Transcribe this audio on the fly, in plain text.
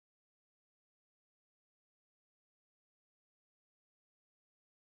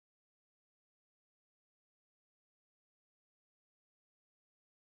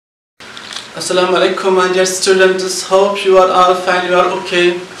Assalamu alaikum, my dear students. Hope you are all fine, you are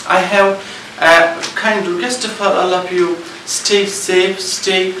okay. I have a kind request for all of you. Stay safe,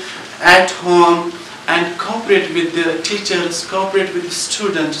 stay at home and cooperate with the teachers, cooperate with the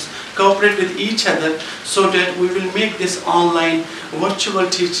students, cooperate with each other so that we will make this online virtual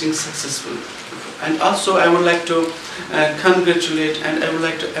teaching successful. And also I would like to congratulate and I would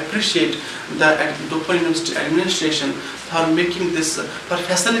like to appreciate the Open University administration for making this, for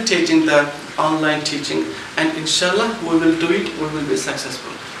facilitating the online teaching, and inshallah we will do it, we will be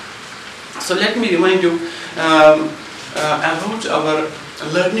successful. So let me remind you about our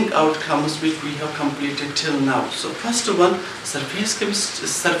learning outcomes which we have completed till now. So first one, surface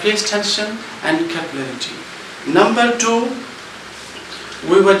tension and capillarity. Number two,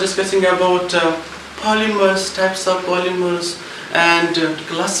 we were discussing about polymers, types of polymers and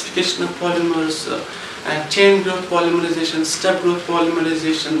classification of polymers, and chain growth polymerization, step growth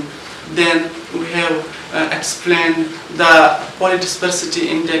polymerization. Then we have explained the polydispersity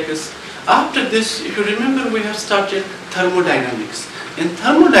index. After this, if you remember, we have started thermodynamics. In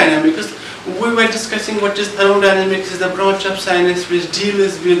thermodynamics, we were discussing what is thermodynamics, is the branch of science which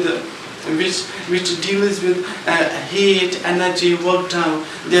deals with heat, energy, work done,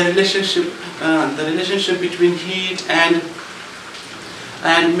 the relationship between heat and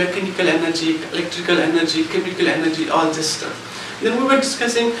mechanical energy, electrical energy, chemical energy, all this stuff. Then we were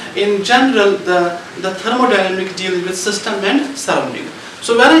discussing in general the thermodynamic deals with system and surrounding.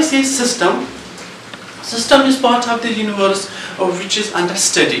 So when I say system is part of the universe which is under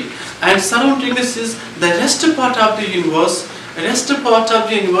study, and surrounding this is the rest part of the universe,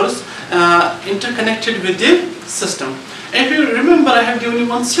 interconnected with the system. If you remember, I have given you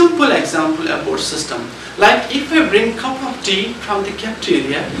one simple example about system. Like if I bring cup of tea from the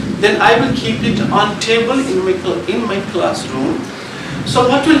cafeteria, then I will keep it on table in my classroom. So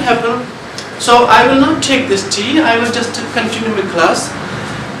what will happen? So I will not take this tea, I will just continue my class.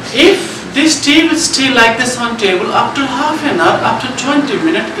 If this tea will stay like this on table, after half an hour, after 20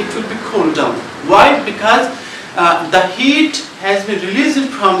 minutes, it will be cooled down. Why? Because the heat has been released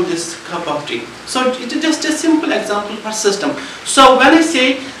from this cup of tea. So it is just a simple example for system. So when I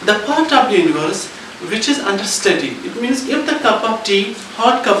say the part of the universe which is under study, it means if the cup of tea,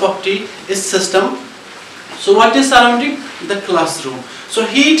 hot cup of tea is system, so what is surrounding? The classroom. So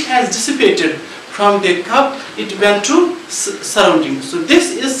heat has dissipated from the cup, it went to surrounding. So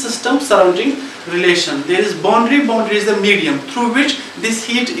this is system surrounding relation. There is boundary is the medium through which this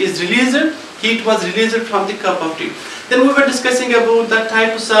heat is released. Heat was released from the cup of tea. Then we were discussing about the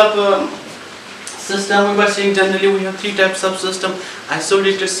types of system. We were saying generally we have three types of system: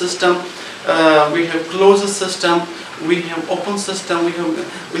 isolated system, we have closed system, we have open system.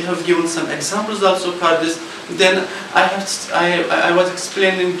 We have given some examples also for this. Then I was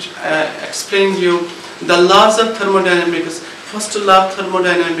explaining you the laws of thermodynamics. First law of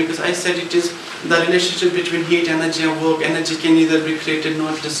thermodynamics, I said it is the relationship between heat, energy and work. Energy can neither be created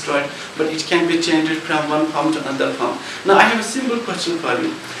nor destroyed, but it can be changed from one form to another form. Now I have a simple question for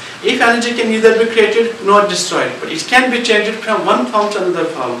you. If energy can neither be created nor destroyed, but it can be changed from one form to another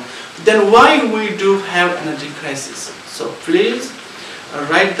form, then why we do have energy crisis? So please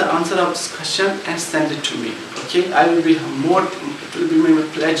write the answer of this question and send it to me. Okay, it will be my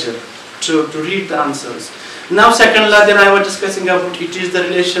pleasure to read the answers. Now second law, then I was discussing about it is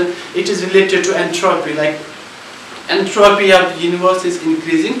related to entropy. Like entropy of the universe is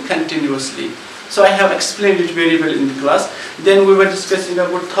increasing continuously. So I have explained it very well in the class. Then we were discussing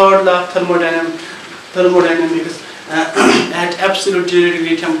about third law of thermodynamics. At absolute 0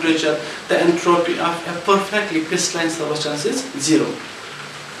 degree temperature, the entropy of a perfectly crystalline substance is 0.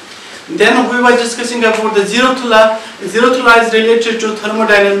 Then we were discussing about the zeroth law. Zeroth law is related to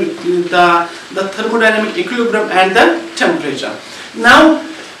thermodynamic, the thermodynamic equilibrium and the temperature. Now,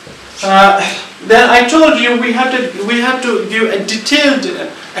 then I told you we have to give a detailed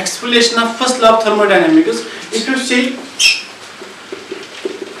explanation of first law of thermodynamics. If you see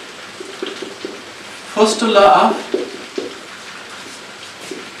first law of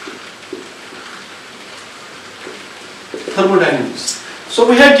thermodynamics. So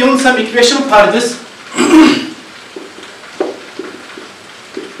we have given some equation for this.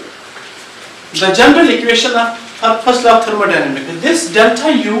 The general equation of first law of thermodynamics. This delta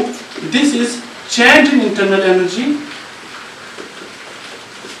U, this is change in internal energy.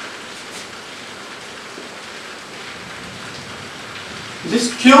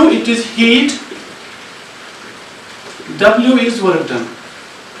 This Q, it is heat. W is work done.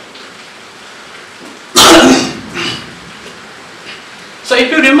 So if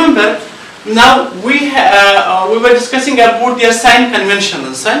you remember, Now we were discussing about their sign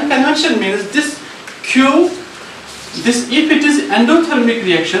convention. Sign convention means this Q, this if it is endothermic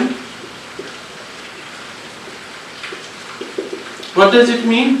reaction, what does it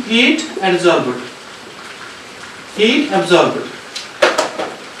mean? Heat absorbed. Heat absorbed.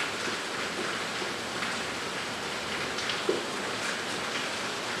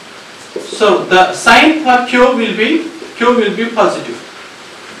 So the sign for Q will be positive.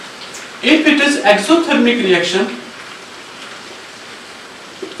 If it is exothermic reaction,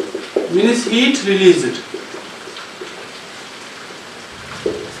 means heat released.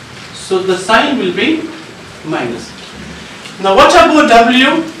 So the sign will be minus. Now what about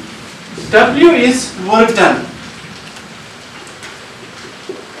W? W is work done.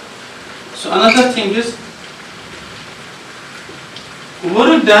 So another thing is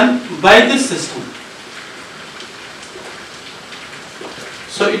work done by this system.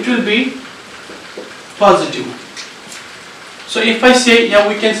 So it will be positive. So if I say, yeah,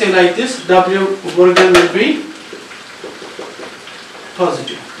 we can say like this, W work done will be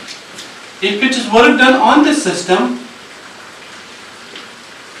positive. If it is work done on this system,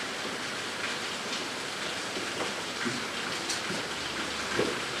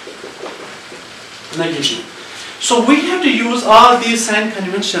 negative. So we have to use all these sign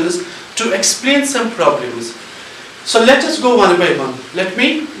conventions to explain some problems. So let us go one by one. Let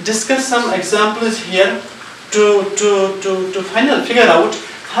me discuss some examples here to figure out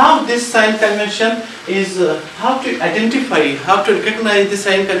how this sign convention is, how to identify, how to recognize the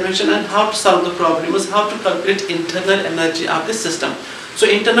sign convention, and how to solve the problems, how to calculate internal energy of the system. So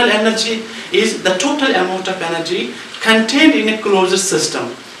internal energy is the total amount of energy contained in a closed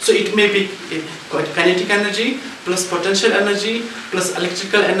system. So it may be kinetic energy plus potential energy plus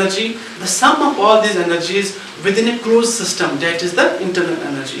electrical energy. The sum of all these energies within a closed system, that is the internal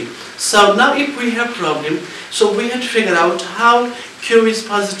energy. So now if we have problem, so we have to figure out how Q is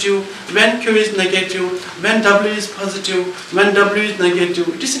positive, when Q is negative, when W is positive, when W is negative.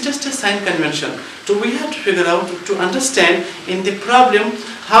 It is just a sign convention. So we have to figure out, to understand in the problem,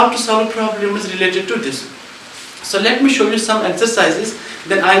 how to solve problems related to this. So let me show you some exercises,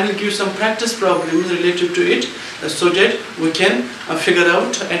 then I will give some practice problems related to it, so that we can figure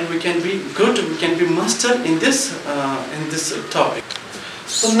out and we can be good, we can be master in this topic.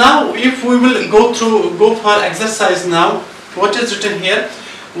 So now if we will go for exercise now, what is written here?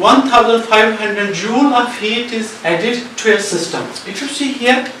 1500 joule of heat is added to a system. If you see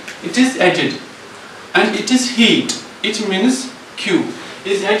here, it is added and it is heat, it means Q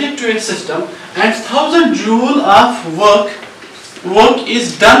is added to a system, and 1000 joule of work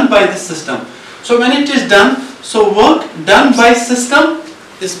is done by the system. So when it is done, so work done by system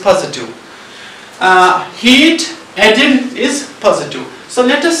is positive. Heat added is positive. So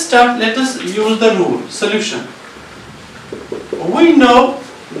let us use the rule, solution. We know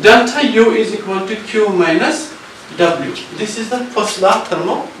delta U is equal to Q minus W. This is the first law of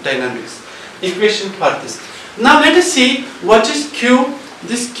thermodynamics, equation for this. Now let us see what is Q.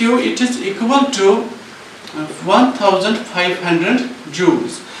 This Q, it is equal to 1500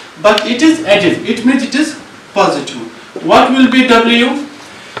 joules, but it is added, it means it is positive. What will be W?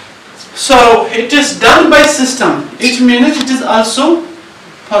 So it is done by system, it means it is also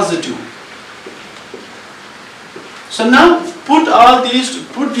positive. So now put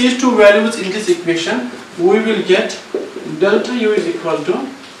these two values in this equation, we will get delta U is equal to,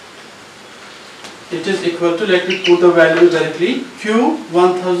 it is equal to, let me put the value directly, Q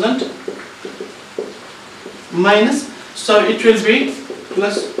 1000 minus, so it will be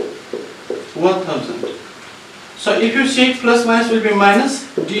plus 1000. So if you see plus minus will be minus,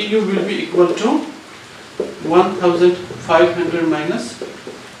 du will be equal to 1500 minus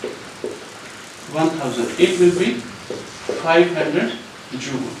 1000. It will be 500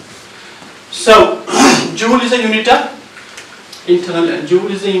 joule. So joule is a unit of internal, and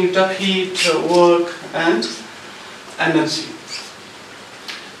joule is a unit of heat, work and energy.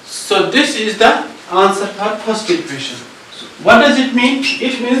 So this is the answer for first equation. So what does it mean?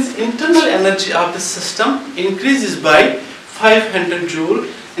 It means internal energy of the system increases by 500 joule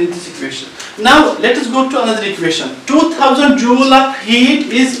in this equation. Now let us go to another equation. 2000 joule of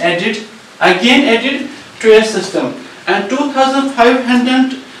heat is added to a system, and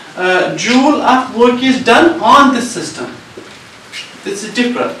 2500 joule of work is done on this system. This is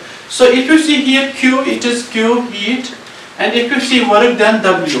different. So if you see here Q, it is Q heat, and if you see work done,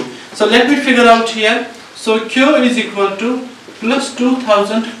 W. So let me figure out here. So Q is equal to plus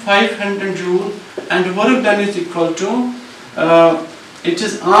 2500 joule, and work done is equal to, it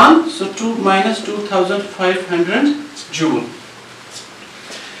is on, so 2 minus 2500 joule.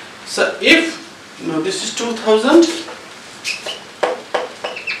 So if, no, this is 2000,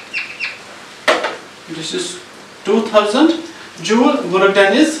 this is 2000 joule, work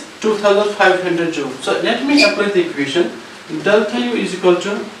done is 2500 joule. So let me apply the equation. Delta U is equal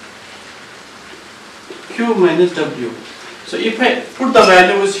to Q minus W. So if I put the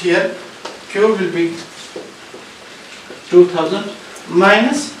values here, Q will be 2000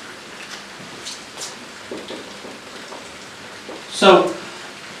 minus, so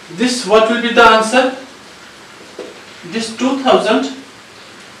this, what will be the answer? This 2000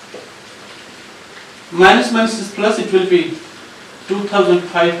 minus is plus, it will be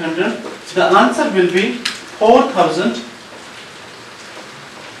 2500. The answer will be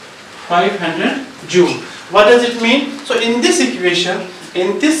 4500 joule. What does it mean? So in this equation,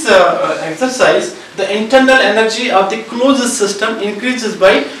 in this exercise, the internal energy of the closed system increases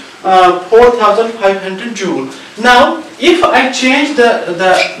by 4500 joule. Now, if I change the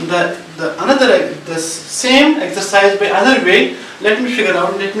same exercise by other way, let me figure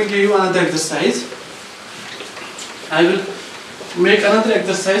out. Let me give you another exercise. I will make another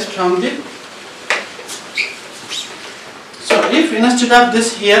exercise from the. So if instead of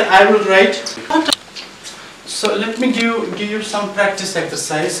this here, I will write. So let me give you some practice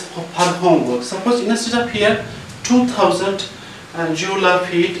exercise for homework. Suppose instead of here 2000 joule of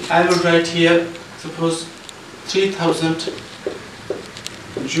heat, I will write here, suppose 3000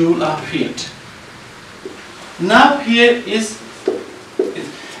 joule of heat. Now here is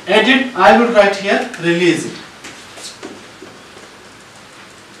added, I will write here released.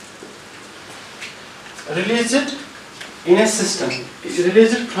 Released in a system.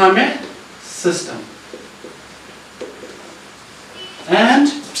 Released from a system. And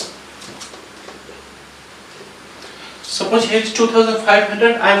suppose here is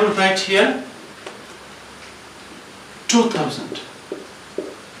 2500, I will write here 2000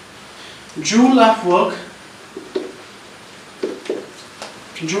 joule of work.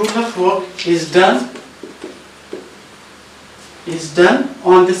 Joule of work is done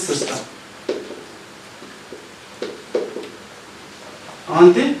on this system.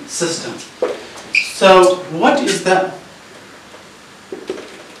 On the system. So what is the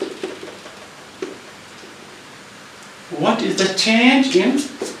change in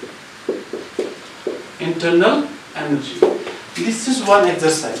internal energy? This is one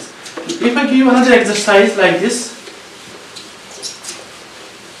exercise. If I give you another exercise like this,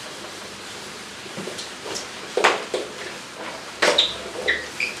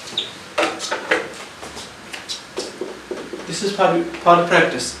 this is for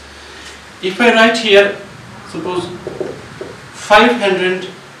practice. If I write here, suppose 500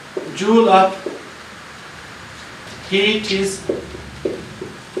 joule of heat is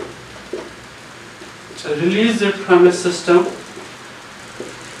released from a system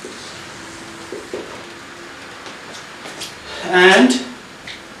and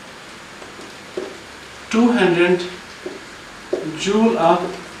 200 joule of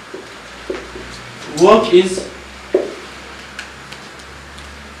work is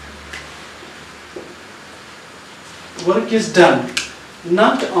done,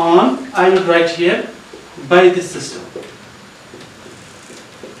 not on, I will write here, by this system.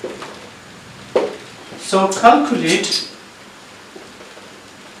 So calculate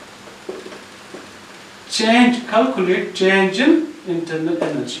change in internal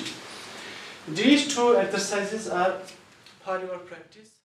energy. These two exercises are for your practice.